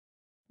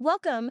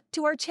Welcome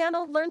to our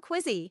channel Learn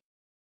Quizzy,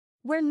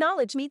 where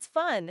knowledge meets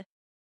fun.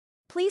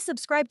 Please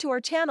subscribe to our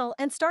channel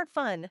and start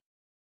fun.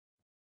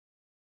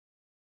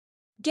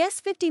 Guess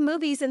 50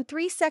 movies in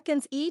 3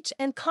 seconds each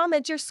and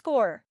comment your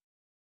score.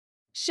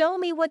 Show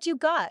me what you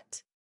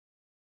got.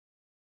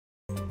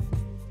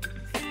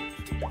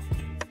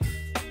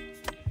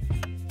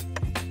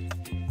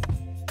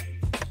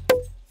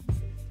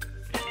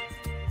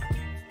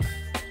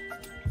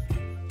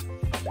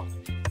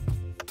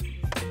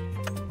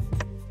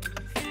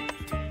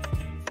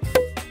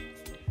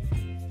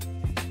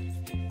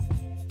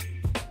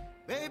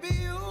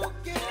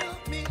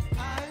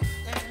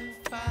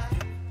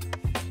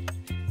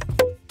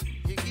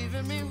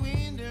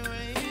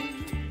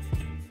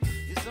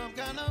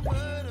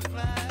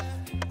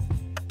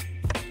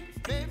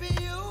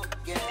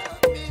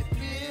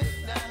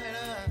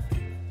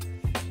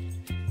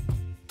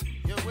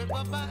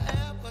 Up my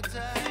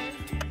appetite.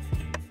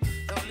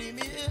 Don't leave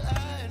me here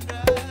high and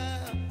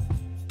dry.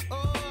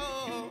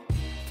 Oh,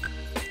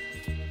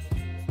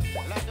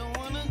 well, I don't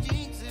wanna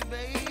jinx it,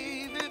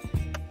 baby,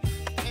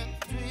 and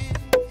twist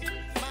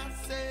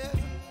myself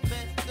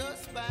at the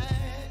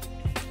spine.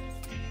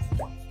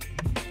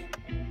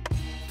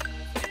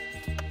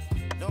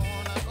 Don't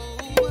wanna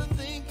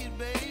overthink it,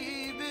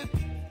 baby.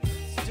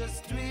 It's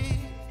just twist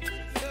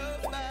your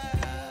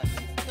body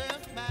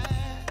and mine.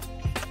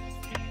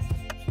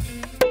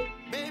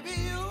 Baby,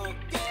 you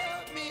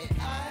give me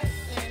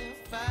ice and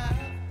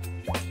fire.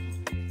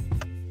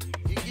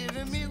 You're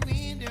giving me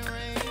wind and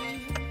rain.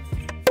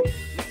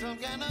 You're some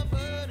kind of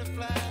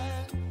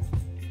butterfly.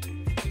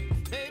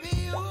 Baby,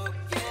 you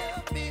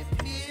give me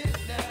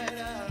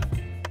midnight.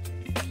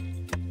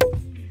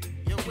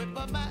 You whip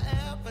up my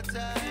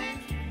appetite.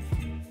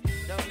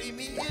 Don't leave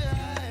me here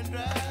high and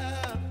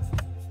dry.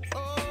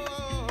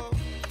 Oh,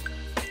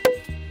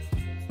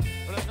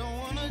 but I don't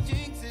wanna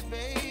jinx it,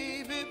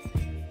 baby.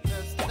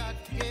 Let's not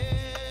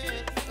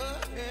get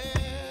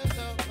ahead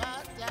of my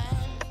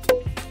time.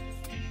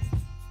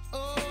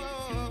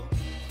 Oh,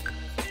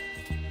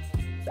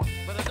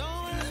 but I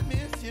don't wanna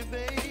miss you,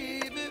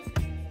 baby.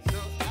 So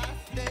I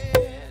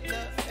stand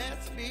up and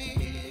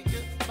speak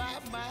my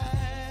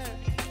mind.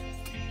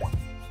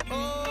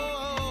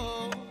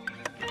 Oh.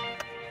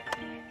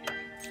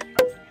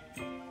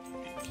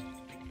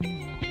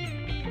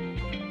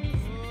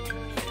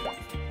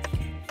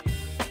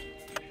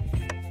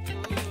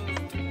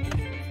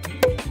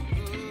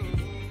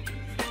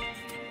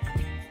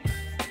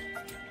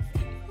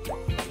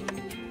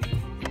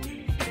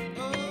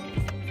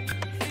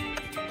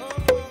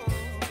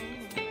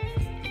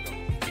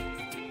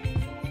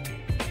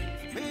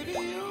 Baby,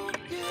 you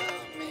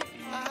give me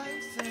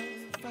ice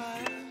and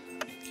fire.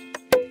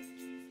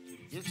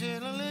 You're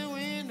chilling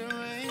wind and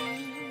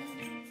rain.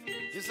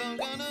 You're some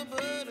kind of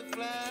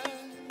butterfly.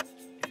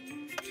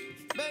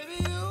 Baby,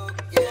 you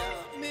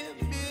give me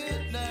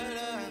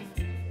midnight.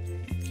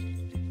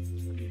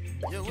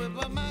 You whip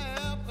up my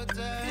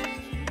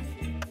appetite.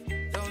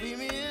 Don't leave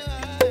me here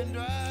high and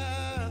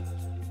dry.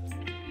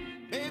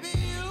 Baby,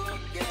 you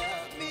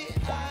give me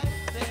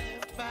ice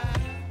and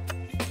fire.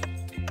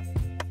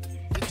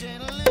 You're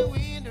channeling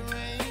wind and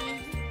rain.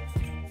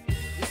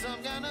 You're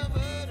some kind of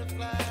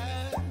butterfly.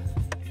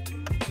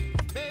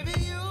 Baby,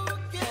 you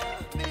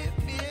give me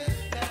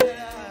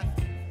midnight.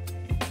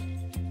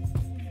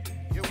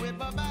 You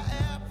whip up my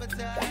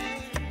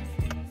appetite.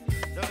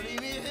 Don't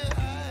leave me here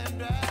high and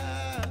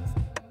dry.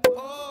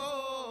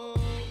 Oh,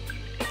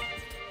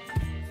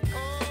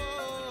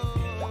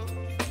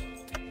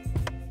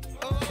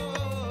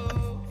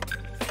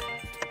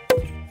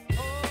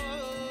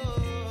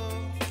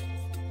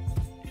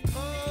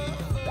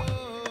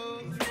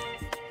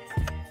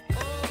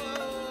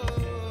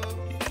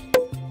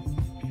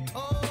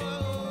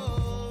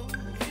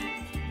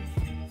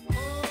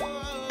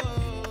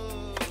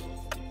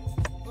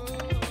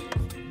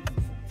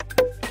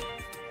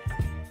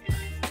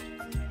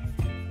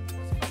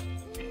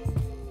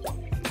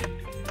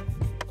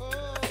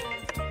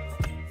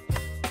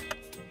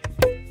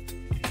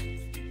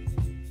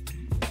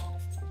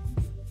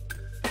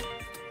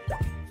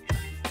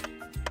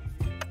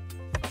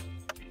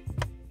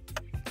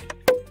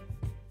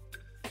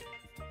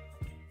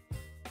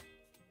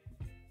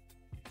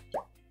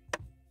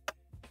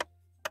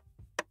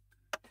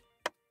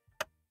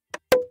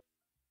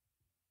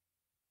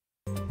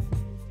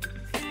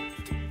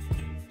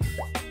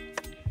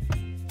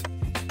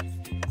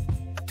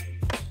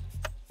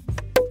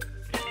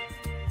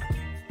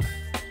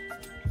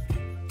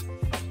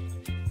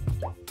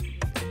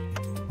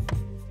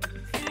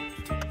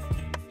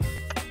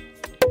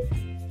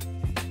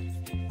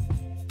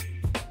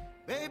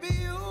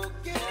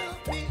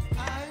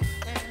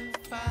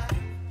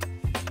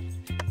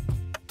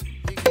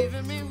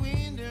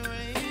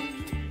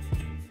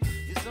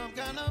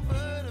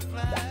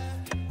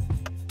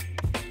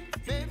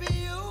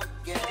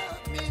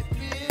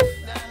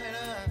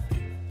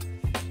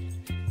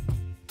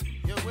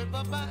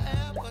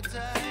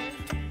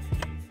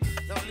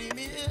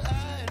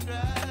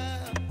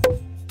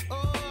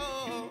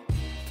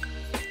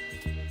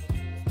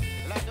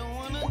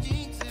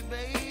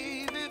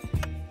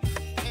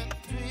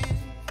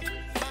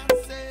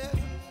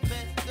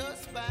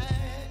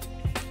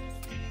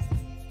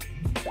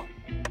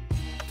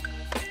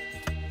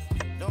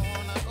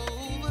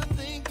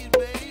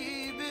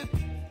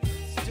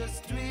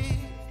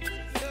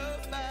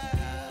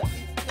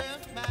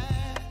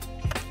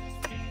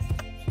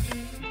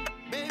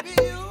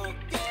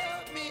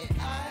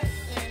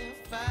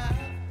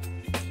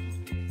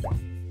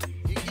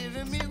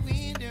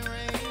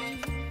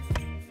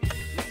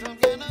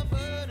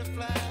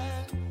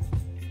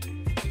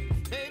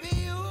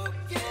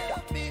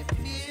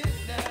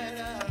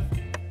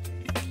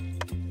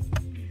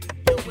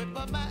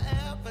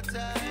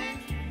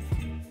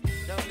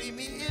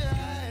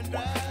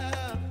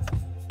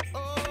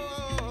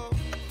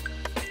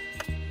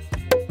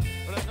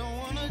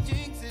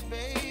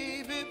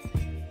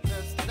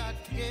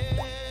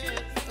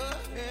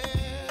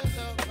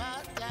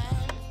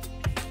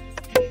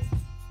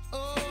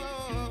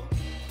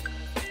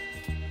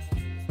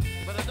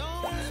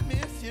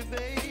 you,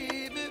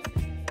 baby.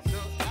 So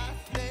I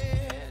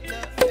stand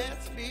up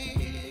and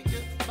speak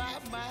just my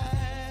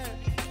mind.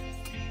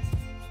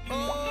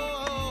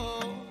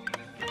 Oh,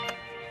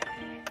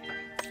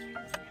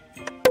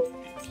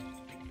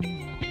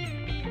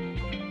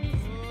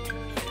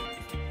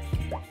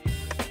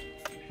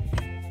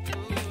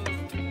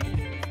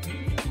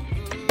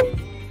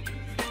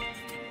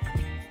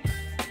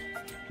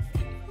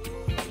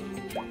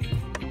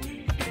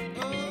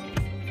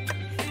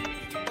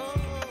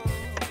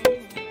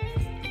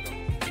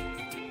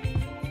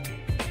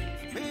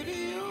 baby,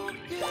 you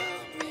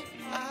give me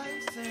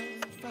ice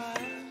and fire.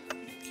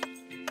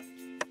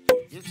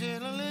 You're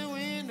chilling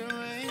when the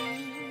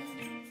rain.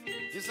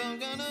 You're some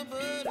kind of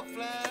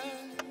butterfly.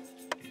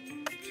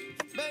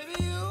 Baby,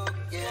 you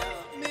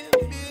give me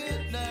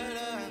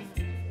midnight.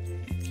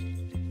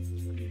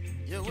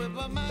 You whip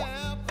up my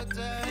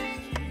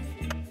appetite.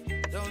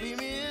 Don't leave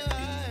me here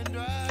high and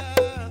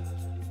dry.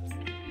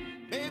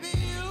 Baby,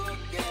 you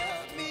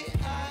give me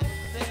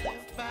ice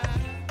and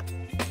fire.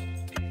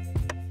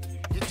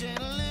 You're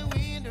channeling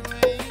wind and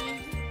rain.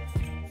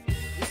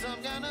 You're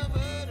some kind of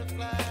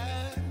butterfly.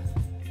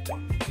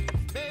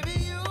 Baby,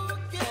 you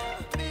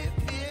give me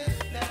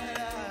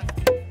midnight.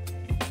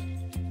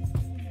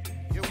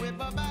 You whip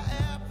up my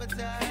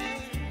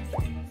appetite.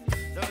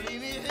 Don't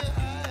leave me here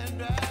high and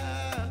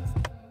dry.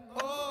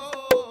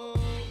 Oh,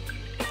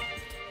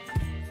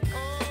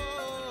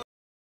 oh.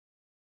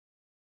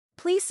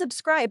 Please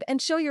subscribe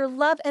and show your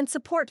love and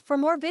support for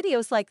more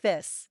videos like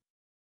this.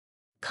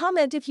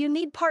 Comment if you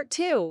need part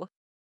 2.